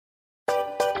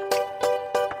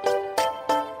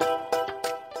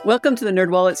Welcome to the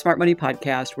NerdWallet Smart Money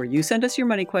Podcast, where you send us your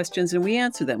money questions and we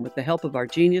answer them with the help of our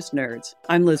genius nerds.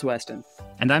 I'm Liz Weston.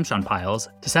 And I'm Sean Piles.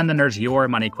 To send the nerds your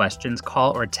money questions,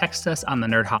 call or text us on the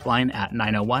Nerd Hotline at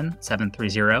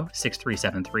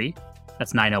 901-730-6373.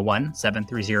 That's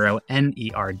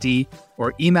 901-730-NERD.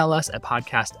 Or email us at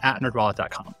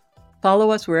podcast@nerdwallet.com.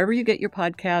 Follow us wherever you get your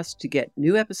podcasts to get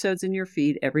new episodes in your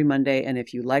feed every Monday. And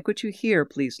if you like what you hear,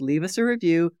 please leave us a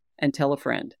review and tell a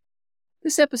friend.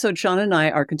 This episode, Sean and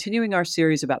I are continuing our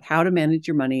series about how to manage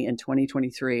your money in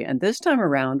 2023. And this time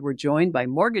around, we're joined by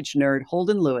mortgage nerd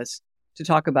Holden Lewis to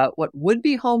talk about what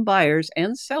would-be home buyers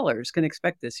and sellers can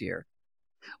expect this year.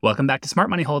 Welcome back to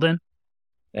Smart Money, Holden.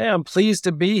 Yeah, I'm pleased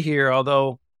to be here,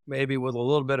 although maybe with a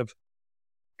little bit of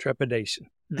trepidation.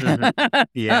 Yeah.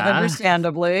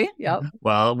 Understandably. Yep.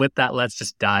 Well, with that, let's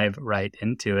just dive right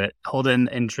into it. Holden,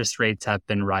 interest rates have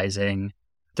been rising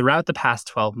throughout the past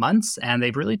 12 months, and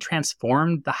they've really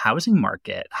transformed the housing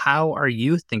market. How are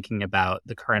you thinking about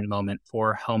the current moment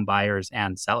for home buyers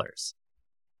and sellers?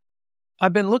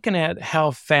 I've been looking at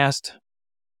how fast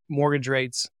mortgage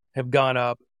rates have gone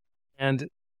up, and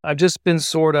I've just been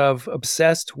sort of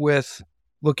obsessed with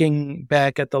looking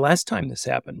back at the last time this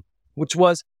happened, which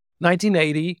was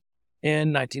 1980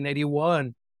 and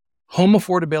 1981. Home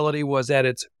affordability was at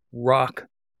its rock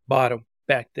bottom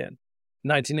back then.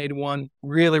 1981,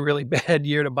 really, really bad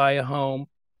year to buy a home.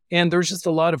 And there's just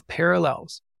a lot of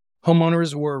parallels.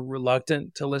 Homeowners were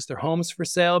reluctant to list their homes for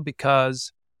sale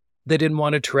because they didn't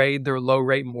want to trade their low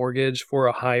rate mortgage for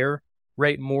a higher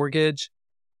rate mortgage.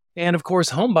 And of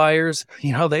course, home buyers,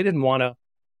 they didn't want to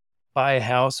buy a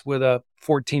house with a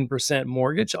 14%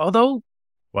 mortgage, although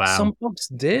some folks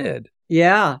did.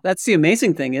 Yeah, that's the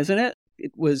amazing thing, isn't it?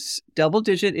 It was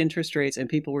double-digit interest rates and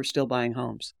people were still buying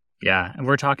homes. Yeah, and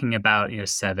we're talking about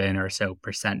 7% or so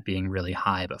being really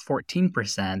high, but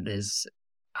 14% is,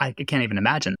 I can't even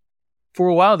imagine. For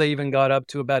a while, they even got up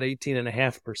to about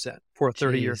 18.5% for a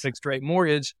 30-year fixed rate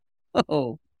mortgage.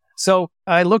 Oh. So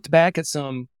I looked back at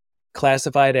some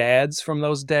classified ads from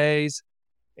those days,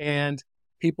 and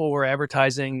people were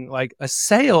advertising like a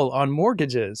sale on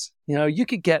mortgages. You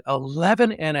could get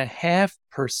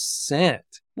 11.5%.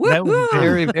 That was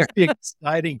very, very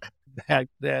exciting back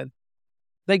then.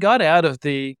 They got out of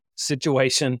the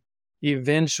situation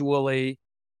eventually,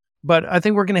 but I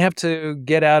think we're going to have to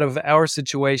get out of our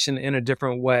situation in a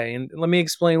different way. And let me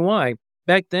explain why.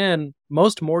 Back then,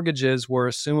 most mortgages were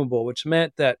assumable, which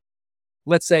meant that,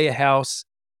 let's say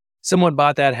someone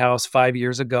bought that house 5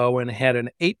 years ago and had an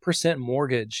 8%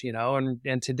 mortgage,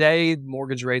 and today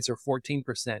mortgage rates are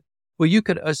 14%. Well, you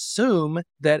could assume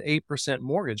that 8%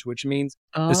 mortgage, which means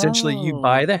essentially you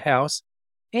buy the house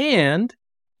and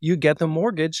you get the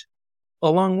mortgage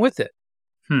along with it.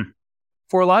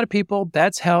 For a lot of people,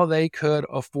 that's how they could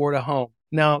afford a home.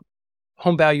 Now,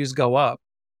 home values go up,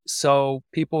 so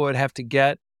people would have to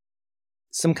get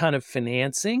some kind of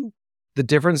financing, the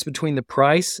difference between the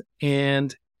price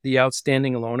and the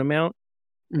outstanding loan amount.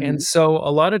 Mm-hmm. And so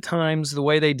a lot of times the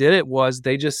way they did it was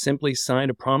they just simply signed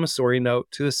a promissory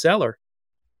note to the seller.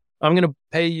 I'm going to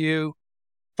pay you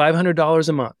 $500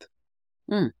 a month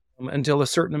until a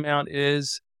certain amount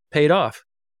is paid off.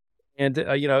 And,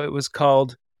 it was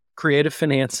called creative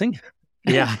financing.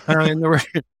 Yeah. And there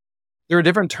were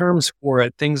different terms for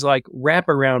it. Things like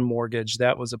wraparound mortgage.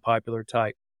 That was a popular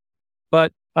type.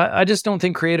 But I just don't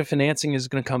think creative financing is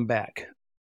going to come back.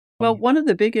 Well, one of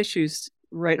the big issues,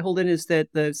 right, Holden, is that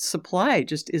the supply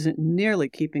just isn't nearly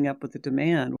keeping up with the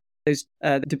demand. There's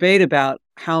a debate about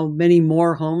how many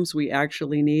more homes we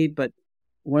actually need, but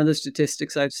one of the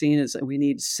statistics I've seen is that we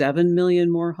need 7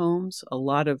 million more homes. A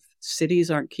lot of cities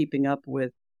aren't keeping up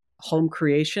with home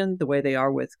creation the way they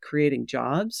are with creating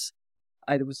jobs.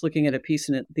 I was looking at a piece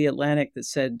in The Atlantic that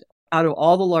said out of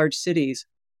all the large cities,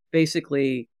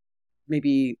 basically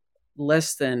maybe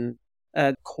less than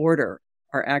a quarter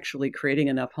are actually creating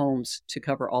enough homes to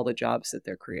cover all the jobs that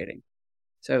they're creating.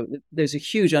 So there's a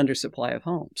huge undersupply of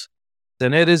homes.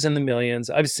 And it is in the millions.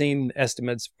 I've seen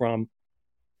estimates from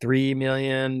 3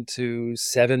 million to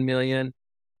 7 million.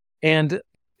 And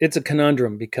it's a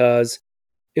conundrum because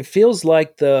it feels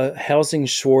like the housing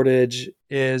shortage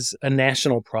is a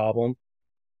national problem,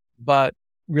 but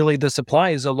really the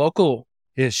supply is a local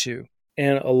issue.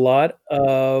 And a lot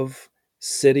of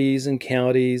cities and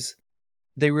counties,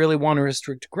 they really want to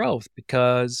restrict growth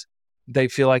because they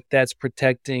feel like that's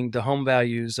protecting the home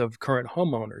values of current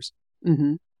homeowners.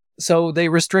 Mm-hmm. So they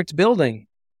restrict building.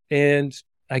 And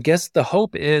I guess the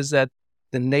hope is that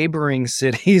the neighboring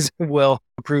cities will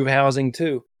approve housing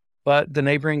too. But the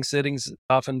neighboring cities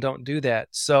often don't do that.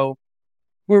 So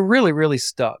we're really, really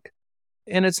stuck.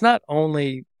 And it's not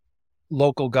only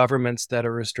local governments that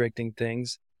are restricting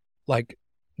things like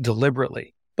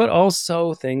deliberately, but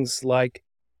also things like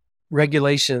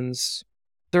regulations.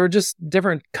 There are just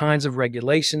different kinds of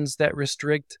regulations that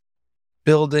restrict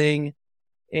building.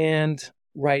 And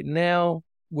right now,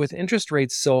 with interest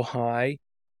rates so high,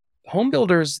 home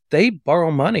builders, they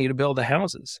borrow money to build the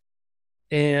houses.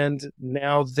 And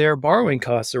now their borrowing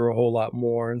costs are a whole lot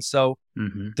more. And so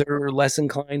they're less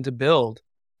inclined to build.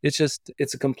 It's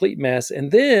a complete mess.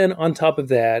 And then on top of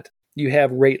that, you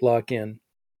have rate lock-in.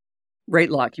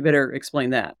 Rate lock, you better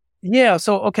explain that. Yeah.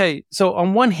 So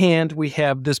on one hand, we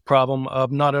have this problem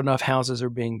of not enough houses are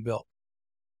being built.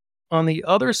 On the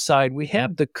other side, we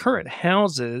have the current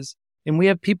houses, and we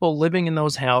have people living in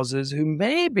those houses who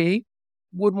maybe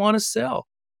would want to sell.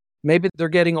 Maybe they're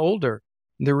getting older,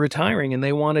 they're retiring, and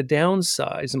they want to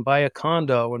downsize and buy a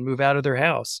condo and move out of their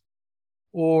house.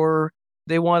 Or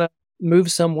they want to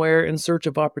move somewhere in search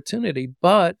of opportunity,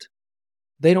 but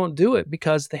they don't do it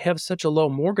because they have such a low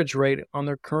mortgage rate on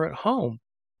their current home.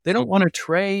 They don't want to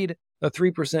trade a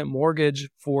 3% mortgage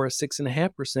for a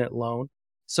 6.5% loan.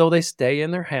 So they stay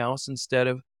in their house instead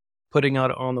of putting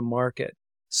it on the market.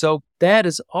 So that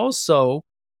is also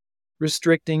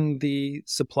restricting the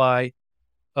supply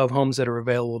of homes that are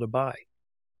available to buy.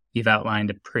 You've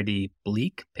outlined a pretty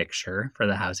bleak picture for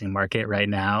the housing market right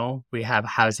now. We have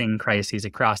housing crises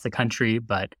across the country,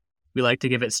 but we like to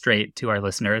give it straight to our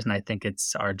listeners, and I think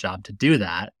it's our job to do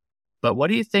that. But what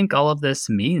do you think all of this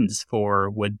means for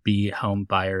would-be home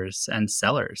buyers and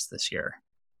sellers this year?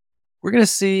 We're going to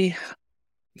see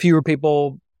fewer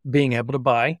people being able to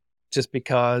buy just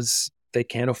because they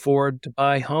can't afford to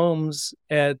buy homes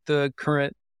at the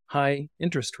current high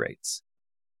interest rates.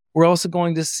 We're also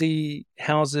going to see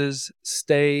houses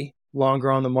stay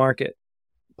longer on the market,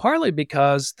 partly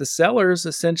because the sellers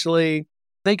essentially,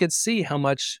 they could see how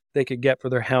much they could get for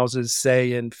their houses,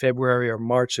 say in February or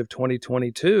March of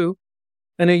 2022.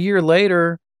 And a year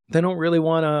later, they don't really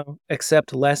want to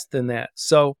accept less than that.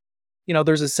 So,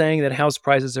 there's a saying that house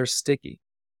prices are sticky.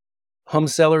 Home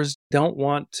sellers don't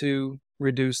want to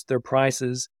reduce their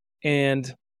prices.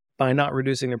 And by not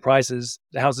reducing their prices,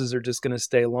 the houses are just going to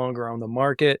stay longer on the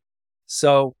market.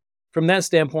 So from that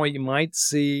standpoint, you might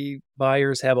see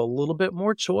buyers have a little bit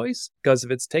more choice, because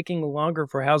if it's taking longer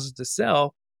for houses to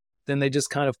sell, then they just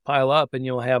kind of pile up and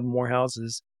you'll have more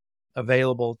houses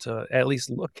available to at least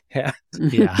look at.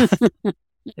 Yeah.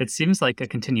 It seems like a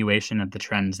continuation of the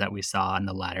trends that we saw in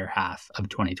the latter half of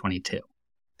 2022.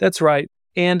 That's right.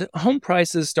 And home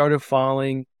prices started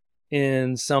falling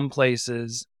in some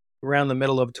places around the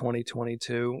middle of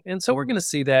 2022. And so we're going to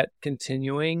see that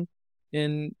continuing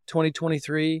in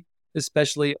 2023,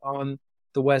 especially on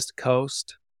the West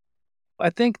Coast.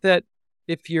 I think that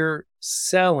if you're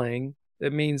selling,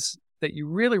 it means that you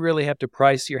really, really have to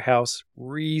price your house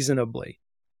reasonably.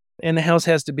 And the house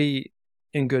has to be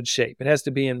in good shape. It has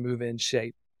to be in move-in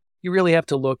shape. You really have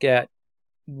to look at,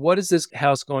 what is this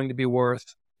house going to be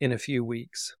worth in a few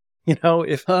weeks?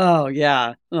 If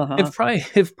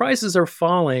if prices are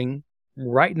falling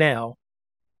right now,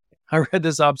 I read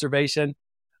this observation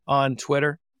on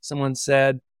Twitter. Someone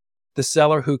said, the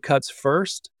seller who cuts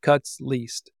first cuts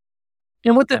least.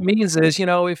 And what that means is,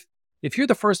 if you're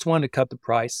the first one to cut the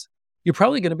price, you're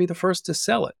probably going to be the first to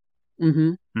sell it.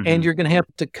 And you're going to have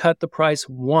to cut the price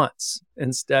once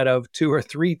instead of 2 or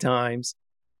 3 times.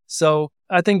 So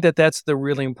I think that that's the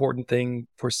really important thing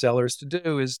for sellers to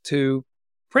do, is to,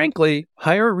 frankly,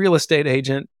 hire a real estate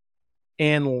agent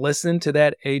and listen to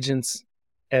that agent's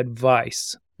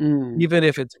advice. Even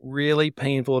if it's really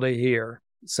painful to hear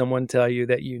someone tell you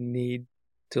that you need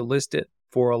to list it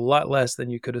for a lot less than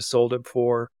you could have sold it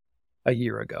for a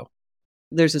year ago.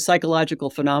 There's a psychological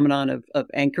phenomenon of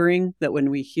anchoring, that when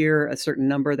we hear a certain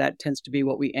number, that tends to be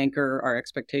what we anchor our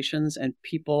expectations. And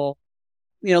people,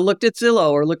 looked at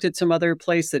Zillow or looked at some other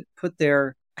place that put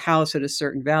their house at a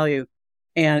certain value.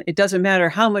 And it doesn't matter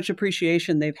how much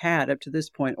appreciation they've had up to this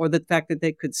point, or the fact that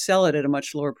they could sell it at a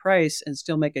much lower price and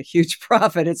still make a huge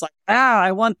profit. It's like,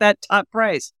 I want that top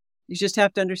price. You just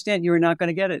have to understand you are not going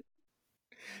to get it.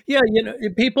 Yeah,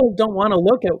 people don't want to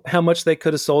look at how much they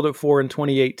could have sold it for in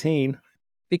 2018,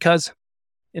 because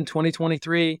in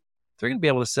 2023, they're going to be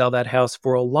able to sell that house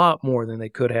for a lot more than they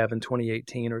could have in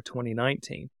 2018 or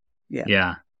 2019.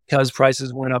 Yeah. Because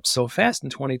prices went up so fast in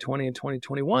 2020 and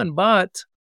 2021, but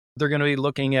they're going to be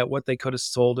looking at what they could have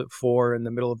sold it for in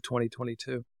the middle of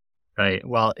 2022. Right.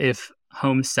 Well, if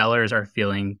home sellers are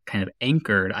feeling kind of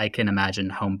anchored, I can imagine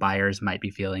home buyers might be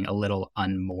feeling a little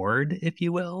unmoored, if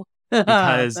you will,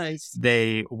 because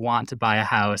they want to buy a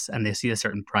house and they see a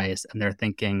certain price and they're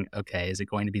thinking, okay, is it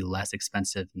going to be less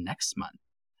expensive next month?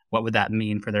 what would that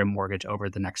mean for their mortgage over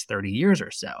the next 30 years or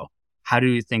so? How do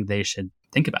you think they should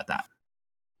think about that?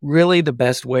 Really, the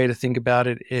best way to think about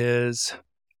it is,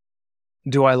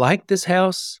 do I like this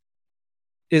house?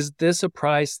 Is this a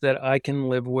price that I can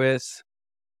live with?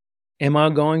 Am I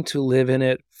going to live in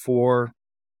it for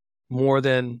more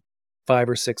than 5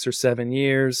 or 6 or 7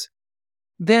 years?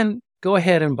 Then go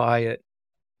ahead and buy it.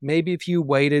 Maybe if you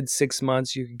waited 6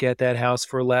 months, you could get that house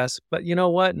for less. But you know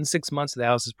what? In 6 months, the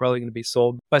house is probably going to be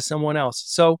sold by someone else.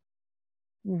 So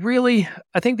really,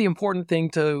 I think the important thing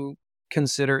to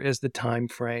consider is the time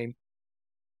frame.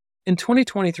 In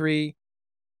 2023,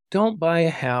 don't buy a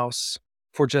house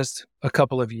for just a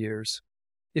couple of years.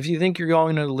 If you think you're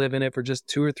going to live in it for just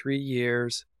 2 or 3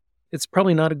 years, it's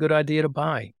probably not a good idea to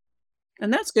buy.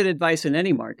 And that's good advice in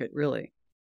any market, really.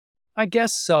 I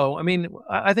guess so. I mean,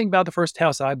 I think about the first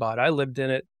house I bought. I lived in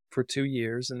it for 2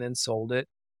 years and then sold it.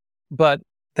 But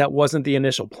that wasn't the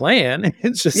initial plan.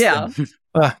 It's just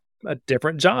a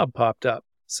different job popped up.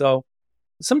 So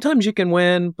sometimes you can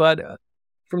win, but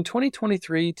from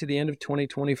 2023 to the end of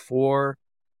 2024,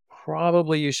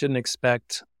 probably you shouldn't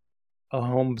expect a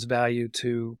home's value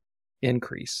to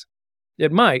increase.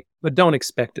 It might, but don't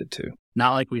expect it to.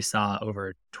 Not like we saw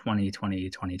over 2020,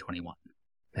 2021.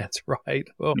 That's right.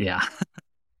 Oh. Yeah.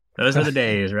 Those are the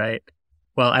days, right?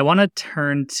 Well, I want to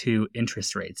turn to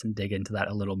interest rates and dig into that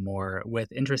a little more.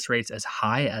 With interest rates as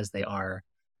high as they are,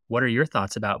 what are your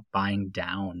thoughts about buying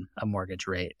down a mortgage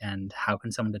rate, and how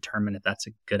can someone determine if that's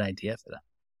a good idea for them?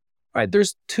 All right.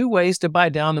 There's 2 ways to buy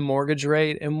down the mortgage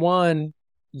rate. And one,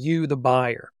 you, the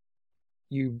buyer,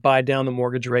 you buy down the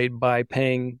mortgage rate by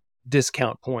paying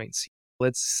discount points.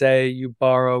 Let's say you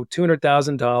borrow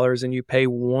 $200,000 and you pay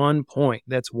 1 point.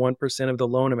 That's 1% of the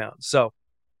loan amount. So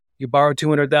you borrow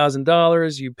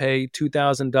 $200,000, you pay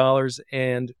 $2,000,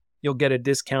 and you'll get a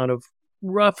discount of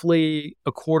roughly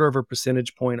 1/4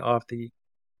 percentage point off the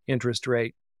interest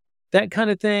rate. That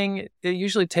kind of thing, it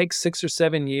usually takes 6 or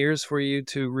 7 years for you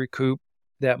to recoup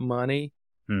that money.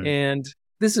 And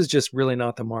this is just really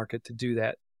not the market to do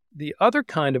that. The other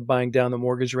kind of buying down the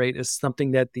mortgage rate is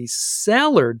something that the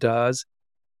seller does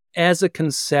as a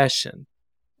concession.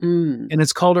 And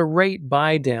it's called a rate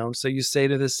buy down. So you say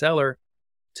to the seller,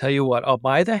 tell you what, I'll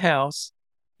buy the house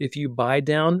if you buy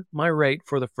down my rate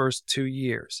for the first 2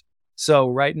 years. So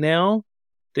right now,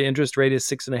 the interest rate is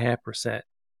 6.5%.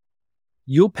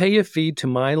 You'll pay a fee to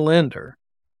my lender,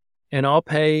 and I'll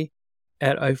pay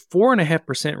at a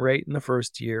 4.5% rate in the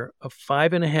first year, a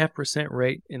 5.5%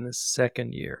 rate in the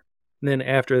second year. And then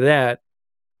after that,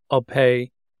 I'll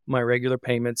pay my regular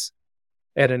payments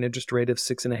at an interest rate of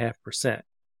 6.5%.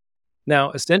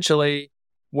 Now, essentially,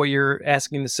 what you're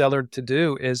asking the seller to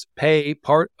do is pay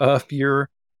part of your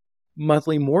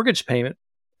monthly mortgage payment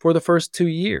for the first 2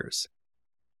 years.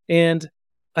 And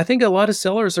I think a lot of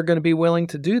sellers are going to be willing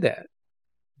to do that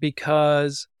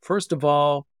because, first of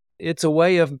all, it's a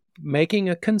way of making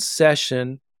a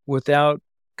concession without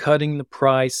cutting the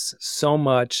price so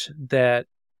much that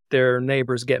their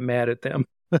neighbors get mad at them.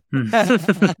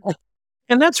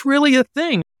 And that's really a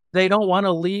thing. They don't want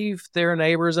to leave their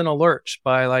neighbors in a lurch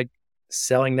by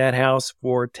selling that house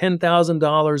for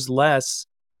 $10,000 less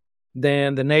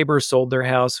than the neighbors sold their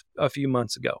house a few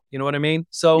months ago. You know what I mean?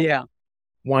 So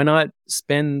why not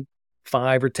spend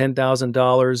 $5,000 or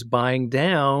 $10,000 buying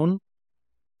down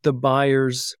the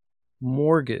buyer's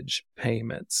mortgage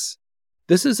payments?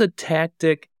 This is a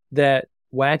tactic that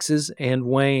waxes and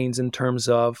wanes in terms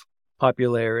of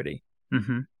popularity.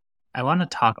 I want to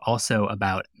talk also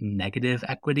about negative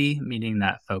equity, meaning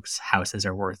that folks' houses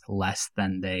are worth less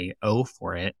than they owe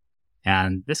for it.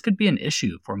 And this could be an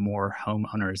issue for more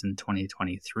homeowners in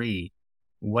 2023.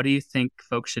 What do you think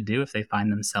folks should do if they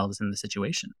find themselves in the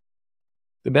situation?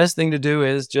 The best thing to do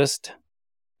is just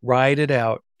ride it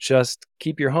out. Just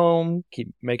keep your home,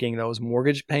 keep making those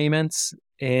mortgage payments,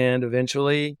 and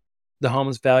eventually the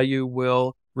home's value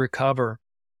will recover.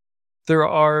 There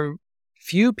are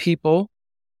few people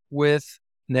with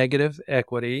negative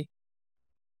equity.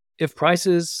 If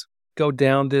prices go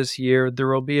down this year, there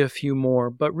will be a few more.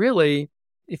 But really,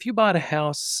 if you bought a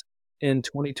house in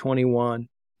 2021,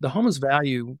 the home's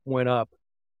value went up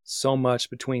so much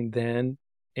between then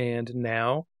and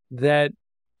now that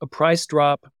a price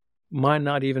drop might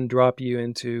not even drop you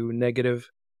into negative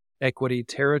equity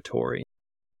territory.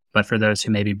 But for those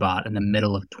who maybe bought in the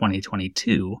middle of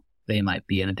 2022, they might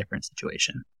be in a different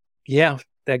situation. Yeah,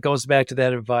 that goes back to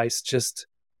that advice. Just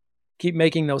keep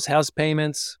making those house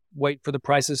payments, wait for the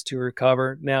prices to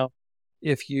recover. Now,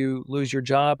 if you lose your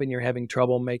job and you're having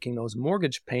trouble making those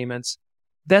mortgage payments,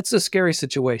 that's a scary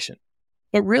situation.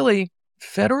 But really,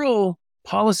 federal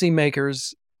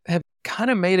policymakers have kind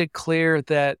of made it clear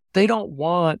that they don't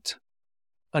want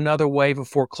another wave of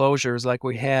foreclosures like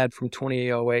we had from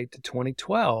 2008 to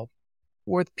 2012,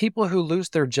 with people who lose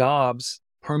their jobs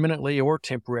permanently or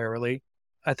temporarily.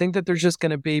 I think that there's just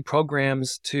going to be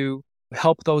programs to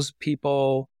help those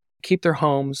people keep their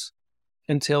homes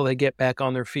until they get back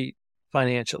on their feet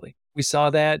financially. We saw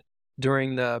that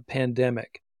during the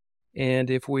pandemic. And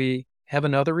if we have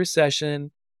another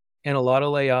recession and a lot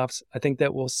of layoffs, I think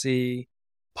that we'll see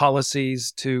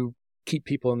policies to keep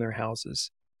people in their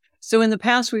houses. So in the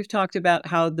past, we've talked about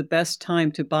how the best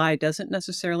time to buy doesn't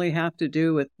necessarily have to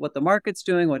do with what the market's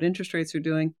doing, what interest rates are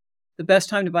doing. The best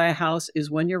time to buy a house is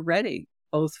when you're ready,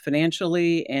 both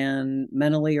financially and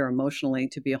mentally or emotionally,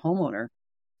 to be a homeowner.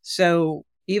 So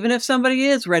even if somebody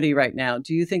is ready right now,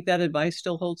 do you think that advice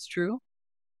still holds true?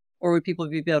 Or would people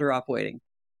be better off waiting?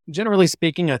 Generally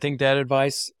speaking, I think that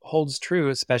advice holds true,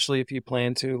 especially if you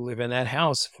plan to live in that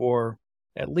house for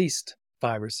at least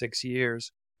 5 or 6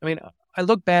 years. I mean, I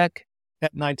look back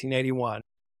at 1981.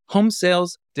 Home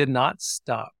sales did not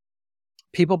stop.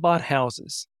 People bought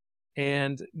houses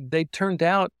and they turned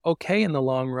out okay in the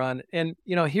long run. And,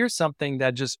 here's something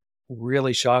that just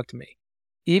really shocked me.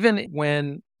 Even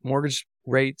when mortgage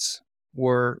rates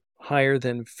were higher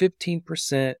than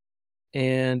 15%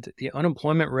 and the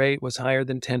unemployment rate was higher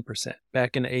than 10%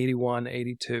 back in 81,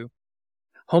 82,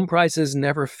 home prices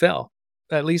never fell,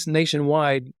 at least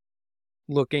nationwide,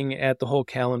 looking at the whole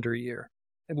calendar year,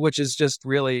 which is just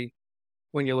really,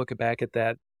 when you look back at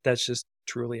that, that's just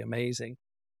truly amazing.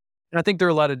 And I think there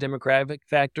are a lot of demographic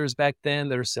factors back then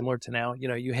that are similar to now.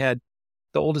 You had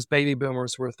the oldest baby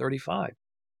boomers were 35.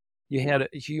 You had a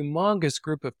humongous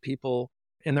group of people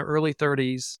in their early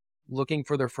 30s looking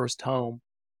for their first home.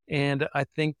 And I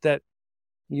think that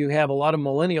you have a lot of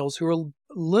millennials who are a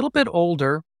little bit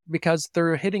older because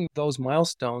they're hitting those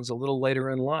milestones a little later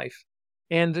in life.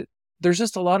 And there's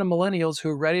just a lot of millennials who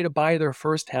are ready to buy their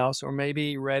first house or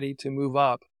maybe ready to move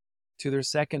up to their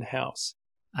second house.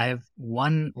 I have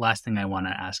one last thing I want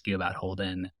to ask you about,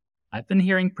 Holden. I've been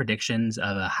hearing predictions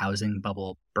of a housing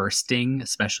bubble bursting,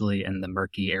 especially in the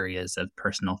murky areas of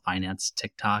personal finance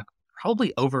TikTok,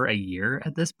 probably over a year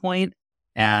at this point.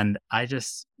 And I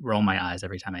just roll my eyes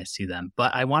every time I see them.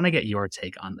 But I want to get your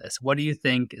take on this. What do you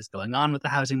think is going on with the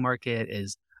housing market?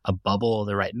 Is a bubble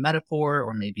the right metaphor,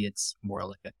 or maybe it's more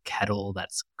like a kettle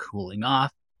that's cooling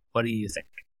off? What do you think?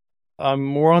 I'm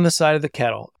more on the side of the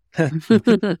kettle.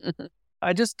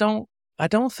 I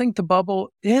don't think the bubble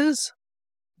is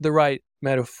the right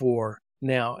metaphor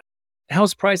now.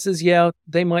 House prices, yeah,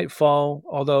 they might fall,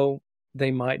 although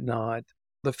they might not.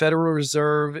 The Federal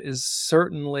Reserve is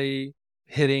certainly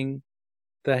hitting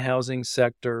the housing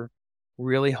sector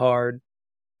really hard.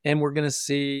 And we're going to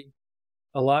see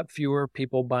a lot fewer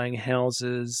people buying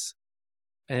houses.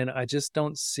 And I just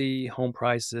don't see home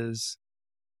prices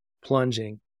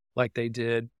plunging like they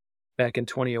did back in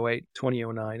 2008,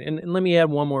 2009. And let me add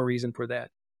one more reason for that.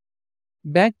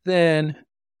 Back then,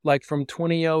 like from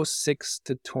 2006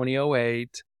 to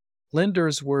 2008,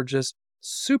 lenders were just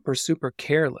super, super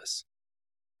careless.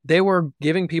 They were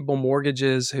giving people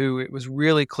mortgages who it was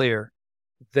really clear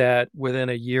that within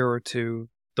a year or two,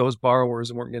 those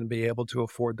borrowers weren't going to be able to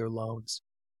afford their loans.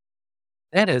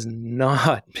 That has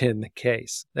not been the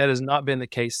case. That has not been the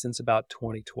case since about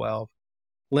 2012.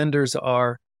 Lenders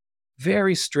are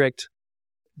very strict.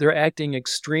 They're acting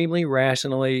extremely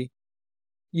rationally.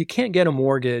 You can't get a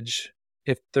mortgage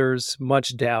if there's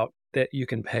much doubt that you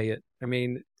can pay it. I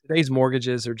mean, today's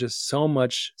mortgages are just so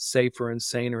much safer and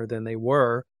saner than they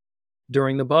were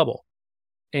during the bubble.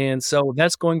 And so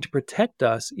that's going to protect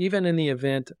us even in the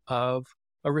event of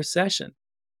a recession.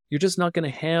 You're just not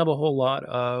going to have a whole lot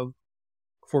of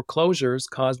foreclosures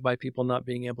caused by people not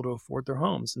being able to afford their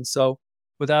homes. And so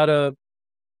without a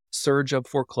surge of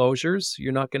foreclosures,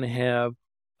 you're not going to have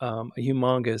a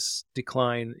humongous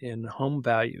decline in home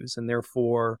values, and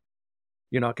therefore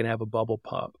you're not going to have a bubble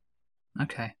pop.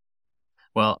 Okay.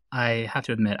 Well, I have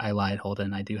to admit I lied,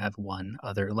 Holden. I do have one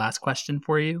other last question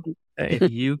for you.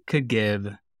 If you could give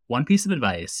one piece of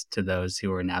advice to those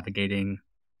who are navigating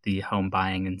the home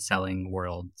buying and selling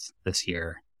worlds this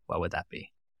year, what would that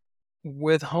be?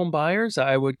 With home buyers,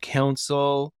 I would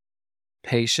counsel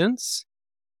patience,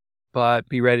 but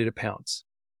be ready to pounce.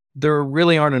 There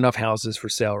really aren't enough houses for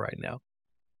sale right now.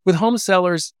 With home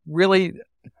sellers, really,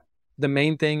 the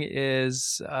main thing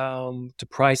is to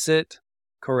price it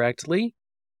correctly,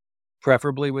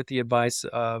 preferably with the advice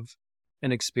of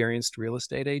an experienced real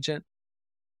estate agent,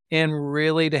 and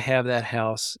really to have that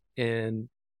house in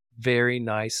very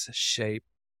nice shape.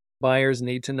 Buyers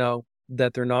need to know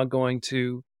that they're not going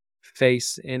to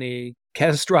face any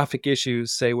catastrophic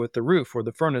issues, say with the roof or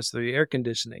the furnace or the air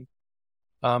conditioning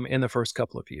in the first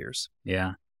couple of years.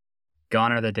 Yeah.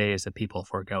 Gone are the days of people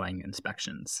foregoing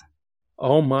inspections.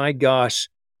 Oh my gosh.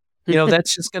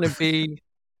 That's just going to be,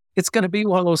 it's going to be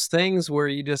one of those things where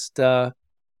you just,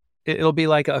 it'll be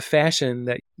like a fashion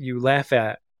that you laugh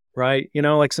at, right?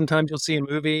 Like sometimes you'll see a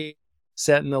movie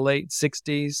set in the late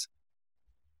 60s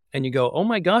and you go, oh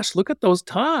my gosh, look at those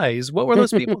ties. What were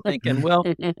those people thinking? Well,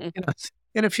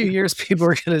 in a few years, people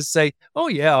are going to say, oh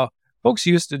yeah, folks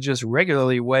used to just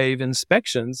regularly waive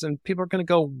inspections, and people are going to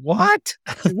go, what?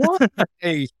 Why?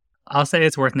 I'll say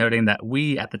it's worth noting that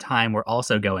we at the time were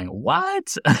also going,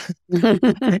 what? We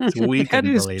couldn't believe it. That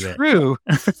is true.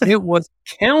 It was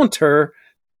counter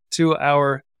to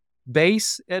our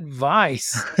base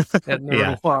advice at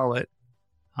NerdWallet.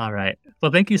 All right.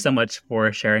 Well, thank you so much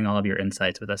for sharing all of your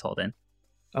insights with us, Holden.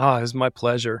 Oh, it was my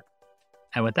pleasure.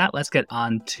 And with that, let's get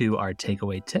on to our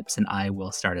takeaway tips, and I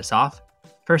will start us off.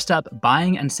 First up,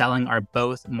 buying and selling are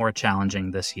both more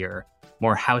challenging this year.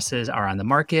 More houses are on the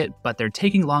market, but they're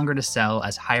taking longer to sell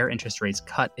as higher interest rates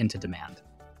cut into demand.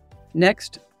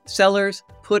 Next, sellers,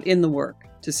 put in the work.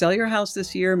 To sell your house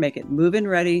this year, make it move-in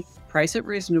ready, price it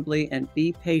reasonably, and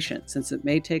be patient since it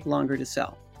may take longer to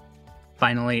sell.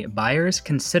 Finally, buyers,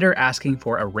 consider asking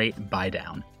for a rate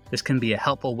buy-down. This can be a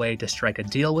helpful way to strike a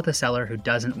deal with a seller who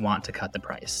doesn't want to cut the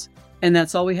price. And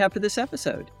that's all we have for this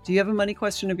episode. Do you have a money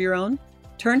question of your own?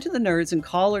 Turn to the Nerds and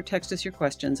call or text us your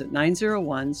questions at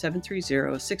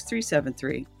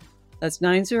 901-730-6373. That's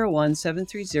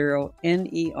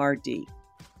 901-730-NERD.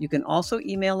 You can also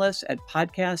email us at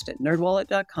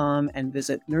podcast@nerdwallet.com and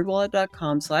visit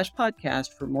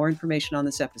nerdwallet.com/podcast for more information on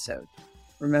this episode.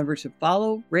 Remember to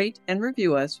follow, rate, and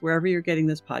review us wherever you're getting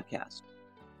this podcast.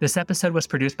 This episode was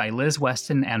produced by Liz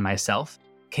Weston and myself.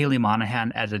 Kaylee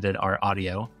Monahan edited our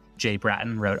audio. Jay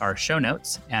Bratton wrote our show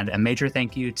notes. And a major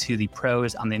thank you to the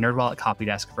pros on the NerdWallet copy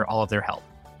desk for all of their help.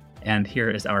 And here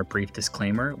is our brief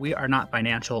disclaimer. We are not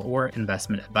financial or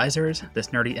investment advisors. This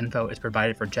nerdy info is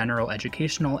provided for general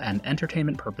educational and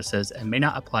entertainment purposes and may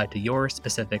not apply to your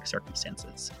specific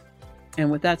circumstances.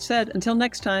 And with that said, until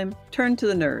next time, turn to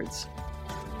the nerds.